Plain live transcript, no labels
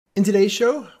In today's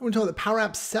show, we're going to talk about the Power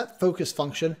Apps SetFocus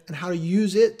function and how to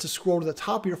use it to scroll to the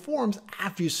top of your forms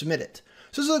after you submit it.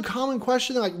 So this is a common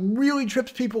question that really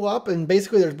trips people up, and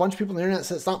basically there's a bunch of people on the internet that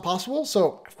say it's not possible,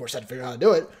 so of course I had to figure out how to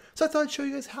do it. So I thought I'd show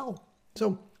you guys how.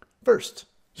 So first,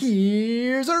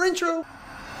 here's our intro.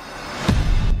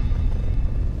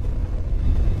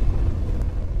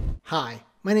 Hi,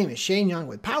 my name is Shane Young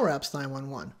with Power Apps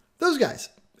 911. Those guys.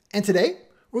 And today,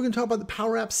 we're going to talk about the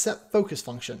Power Apps SetFocus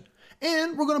function.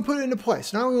 And we're going to put it into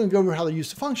place. Now we're going to go over how to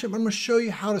use the function, but I'm going to show you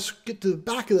how to get to the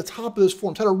back of the top of those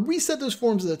forms, how to reset those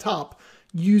forms at the top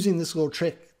using this little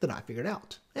trick that I figured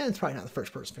out. And it's probably not the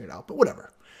first person figured out, but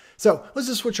whatever. So let's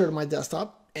just switch over to my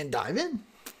desktop and dive in.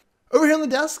 Over here on the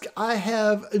desk, I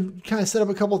have kind of set up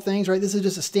a couple of things, right? This is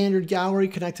just a standard gallery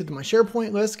connected to my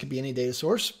SharePoint list. Could be any data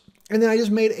source. And then I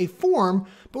just made a form,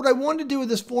 but what I wanted to do with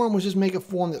this form was just make a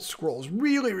form that scrolls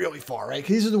really, really far, right?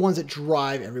 Because these are the ones that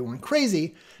drive everyone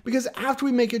crazy. Because after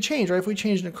we make a change, right? If we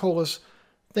change Nicola's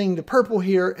thing to purple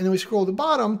here, and then we scroll to the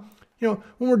bottom, when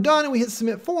we're done and we hit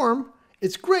submit form,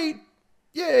 it's great.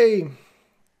 Yay.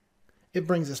 It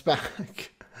brings us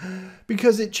back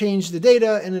because it changed the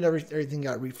data and then everything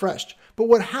got refreshed. But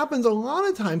what happens a lot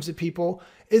of times to people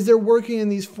is they're working in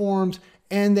these forms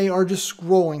and they are just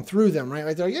scrolling through them, right?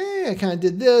 Like they're like, yeah, I kind of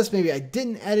did this. Maybe I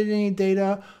didn't edit any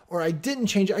data or I didn't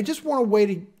change it. I just want a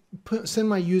way to send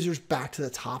my users back to the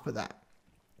top of that.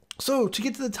 So to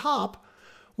get to the top,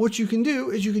 what you can do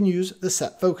is you can use the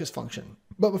SetFocus function.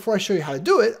 But before I show you how to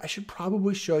do it, I should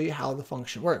probably show you how the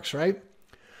function works, right?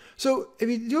 So if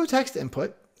you do a text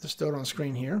input, just throw it on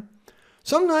screen here.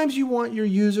 Sometimes you want your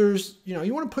users,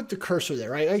 you want to put the cursor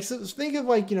there, right? Like, so think of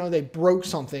they broke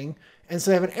something and so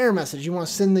they have an error message. You want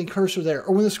to send the cursor there.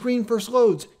 Or when the screen first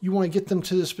loads, you want to get them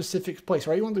to the specific place,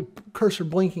 right? You want the cursor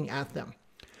blinking at them.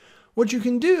 What you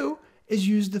can do is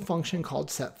use the function called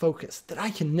SetFocus that I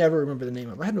can never remember the name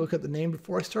of. I had to look up the name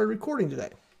before I started recording today.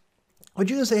 What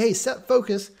you're going to say, hey, set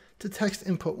focus to text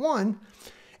input 1.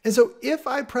 And so if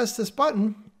I press this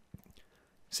button,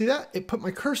 see that? It put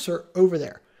my cursor over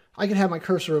there. I can have my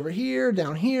cursor over here,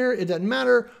 down here. It doesn't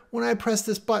matter. When I press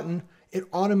this button, it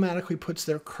automatically puts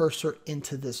their cursor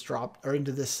into this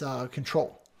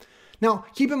control. Now,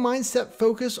 keep in mind,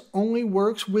 SetFocus only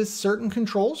works with certain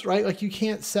controls, right? Like you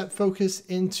can't set focus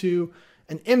into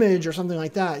an image or something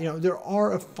like that. There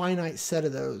are a finite set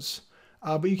of those,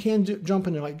 but you can jump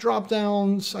into like drop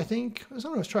downs, I think.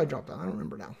 Let's try drop down. I don't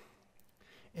remember now.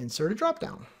 Insert a drop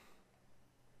down.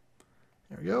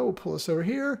 There we go. We'll pull this over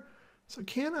here. So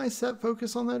can I set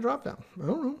focus on that drop down? I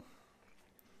don't know.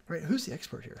 All right, who's the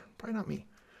expert here? Probably not me.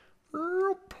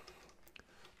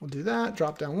 We'll do that.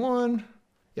 Drop down 1.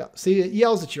 Yeah, see, it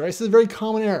yells at you, right? This is a very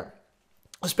common error.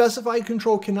 A specified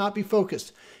control cannot be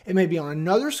focused. It may be on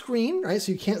another screen, right?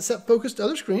 So you can't set focus to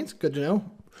other screens. Good to know.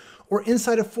 Or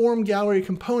inside a form gallery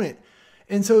component.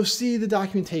 And so see the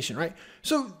documentation, right?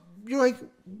 So you're like,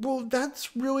 well,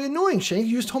 that's really annoying, Shane.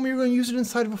 You just told me you were going to use it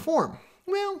inside of a form.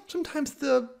 Well, sometimes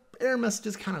the error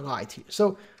messages kind of lie to you.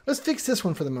 So let's fix this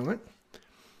one for the moment.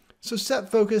 So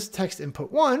set focus text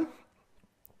input 1.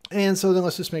 And so then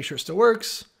let's just make sure it still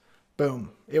works.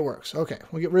 Boom, it works. Okay,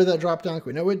 we'll get rid of that drop down.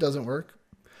 We know it doesn't work.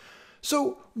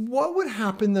 So what would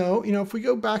happen though, if we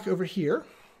go back over here,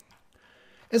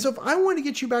 and so if I want to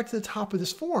get you back to the top of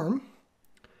this form,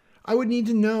 I would need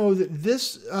to know that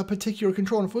this particular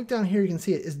control, and if we look down here, you can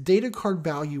see it, is data card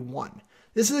value 1.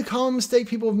 This is a common mistake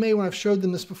people have made when I've showed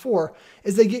them this before,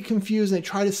 is they get confused and they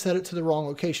try to set it to the wrong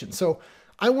location. So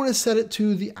I want to set it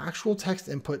to the actual text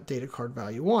input data card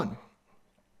value 1.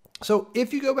 So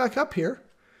if you go back up here,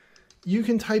 you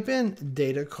can type in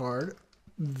data card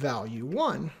value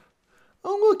 1.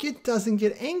 Oh, look, it doesn't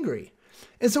get angry.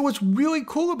 And so what's really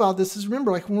cool about this is,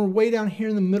 remember, like when we're way down here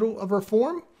in the middle of our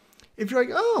form, if you're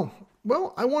like, oh,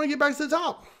 well, I want to get back to the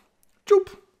top,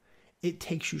 choop, it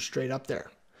takes you straight up there.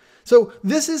 So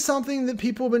this is something that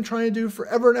people have been trying to do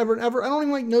forever and ever and ever. I don't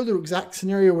even know the exact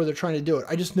scenario where they're trying to do it.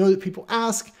 I just know that people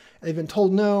ask, and they've been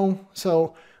told no.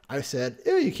 So I said,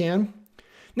 yeah, you can.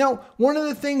 Now, one of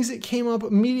the things that came up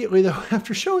immediately though,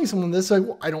 after showing someone this, like,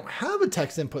 well, I don't have a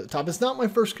text input at the top. It's not my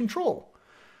first control.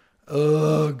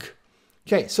 Ugh.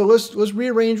 Okay, so let's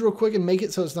rearrange real quick and make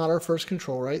it so it's not our first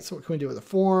control, right? So what can we do with the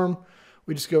form?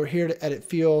 We just go over here to edit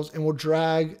fields and we'll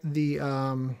drag the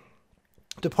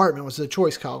department, which is the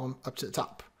choice column, up to the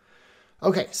top.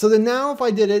 Okay, so then now if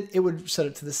I did it, it would set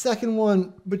it to the second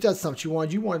one, but that's not what you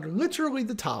wanted. You wanted literally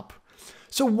the top.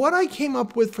 So what I came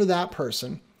up with for that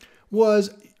person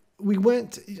was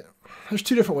there's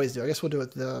two different ways to do it. I guess we'll do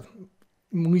it the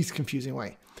least confusing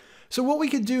way. So what we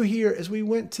could do here is we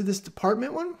went to this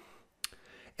department one.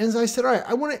 And so I said, all right,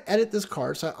 I want to edit this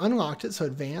card. So I unlocked it. So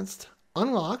advanced,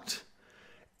 unlocked,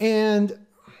 and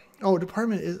oh,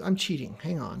 department is, I'm cheating.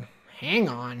 Hang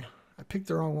on. I picked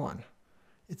the wrong one.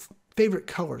 It's favorite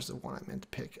color is the one I meant to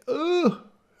pick. Oh,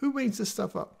 who makes this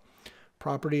stuff up?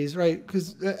 Properties, right?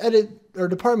 Because edit or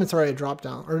department's already a drop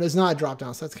down, or it's not a drop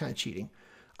down, so that's kind of cheating.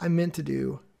 I meant to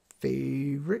do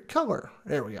favorite color.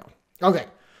 There we go. Okay,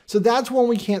 so that's one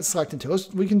we can't select into.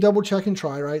 We can double check and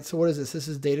try, right? So what is this? This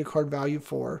is data card value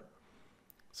 4.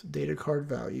 So data card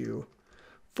value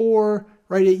 4,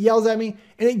 right? It yells at me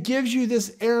and it gives you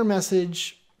this error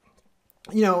message,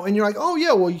 you know, and you're like, oh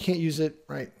yeah, well you can't use it,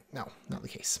 right? No, not the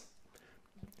case.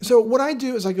 So what I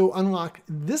do is I go unlock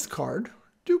this card,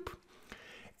 doop,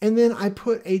 and then I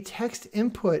put a text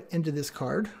input into this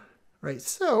card, right?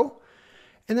 So,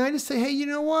 and I just say, hey, you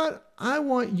know what? I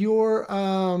want your,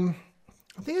 I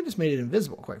think I just made it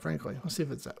invisible, quite frankly. Let's see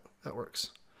if it's that works.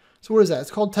 So what is that?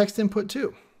 It's called text input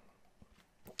 2.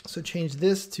 So change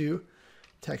this to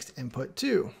text input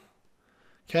 2.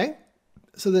 Okay.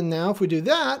 So then now if we do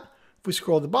that, if we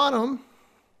scroll to the bottom,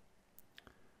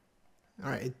 all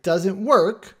right, it doesn't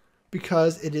work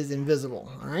because it is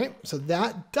invisible. All right. So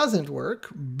that doesn't work.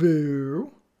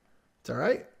 Boo. It's all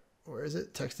right. Where is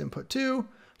it? Text input 2.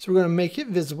 So we're going to make it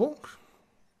visible.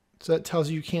 So that tells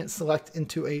you can't select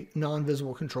into a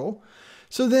non-visible control.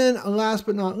 So then last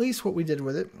but not least, what we did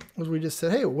with it was we just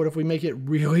said, hey, what if we make it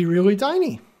really, really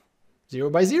tiny? 0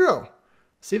 by 0.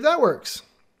 See if that works.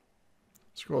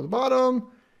 Scroll to the bottom,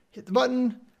 hit the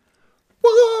button.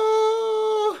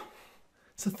 Voila!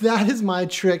 So that is my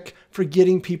trick for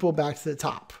getting people back to the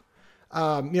top.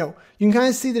 You know, you can kind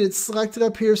of see that it's selected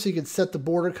up here, so you could set the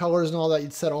border colors and all that.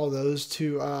 You'd set all those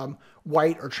to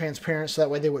white or transparent, so that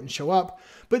way they wouldn't show up.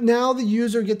 But now the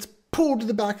user gets pulled to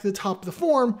the back of the top of the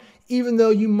form, even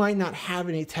though you might not have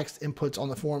any text inputs on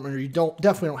the form, or you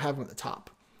definitely don't have them at the top.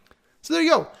 So there you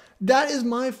go. That is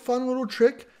my fun little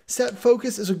trick.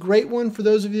 SetFocus is a great one for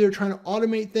those of you that are trying to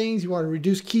automate things. You want to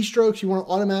reduce keystrokes. You want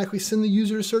to automatically send the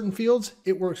user to certain fields.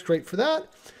 It works great for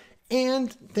that.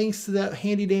 And thanks to that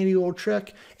handy dandy little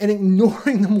trick and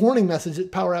ignoring the warning message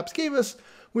that Power Apps gave us,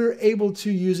 we were able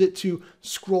to use it to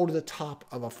scroll to the top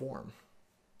of a form.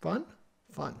 Fun?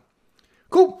 Fun.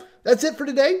 Cool. That's it for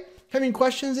today. Have any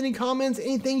questions, any comments,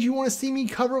 any things you want to see me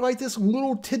cover like this,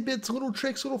 little tidbits, little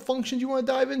tricks, little functions you want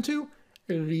to dive into,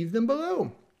 leave them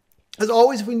below. As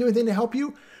always, if we can do anything to help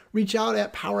you, reach out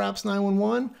at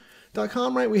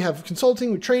powerapps911.com, right? We have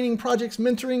consulting, training, projects,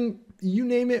 mentoring, you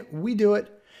name it, we do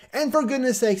it. And for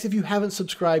goodness sakes, if you haven't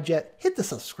subscribed yet, hit the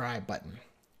subscribe button.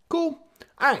 Cool.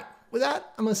 All right. With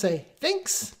that, I'm going to say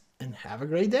thanks and have a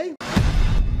great day.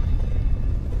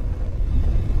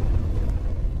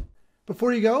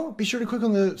 Before you go, be sure to click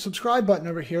on the subscribe button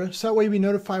over here so that way you'll be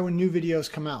notified when new videos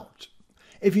come out.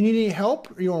 If you need any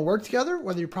help or you want to work together,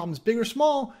 whether your problem's big or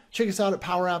small, check us out at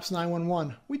Power Apps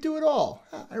 911. We do it all.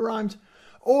 I rhymed.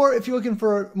 Or if you're looking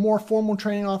for more formal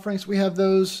training offerings, we have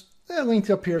those linked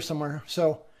up here somewhere.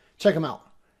 So check them out.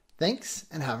 Thanks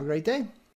and have a great day.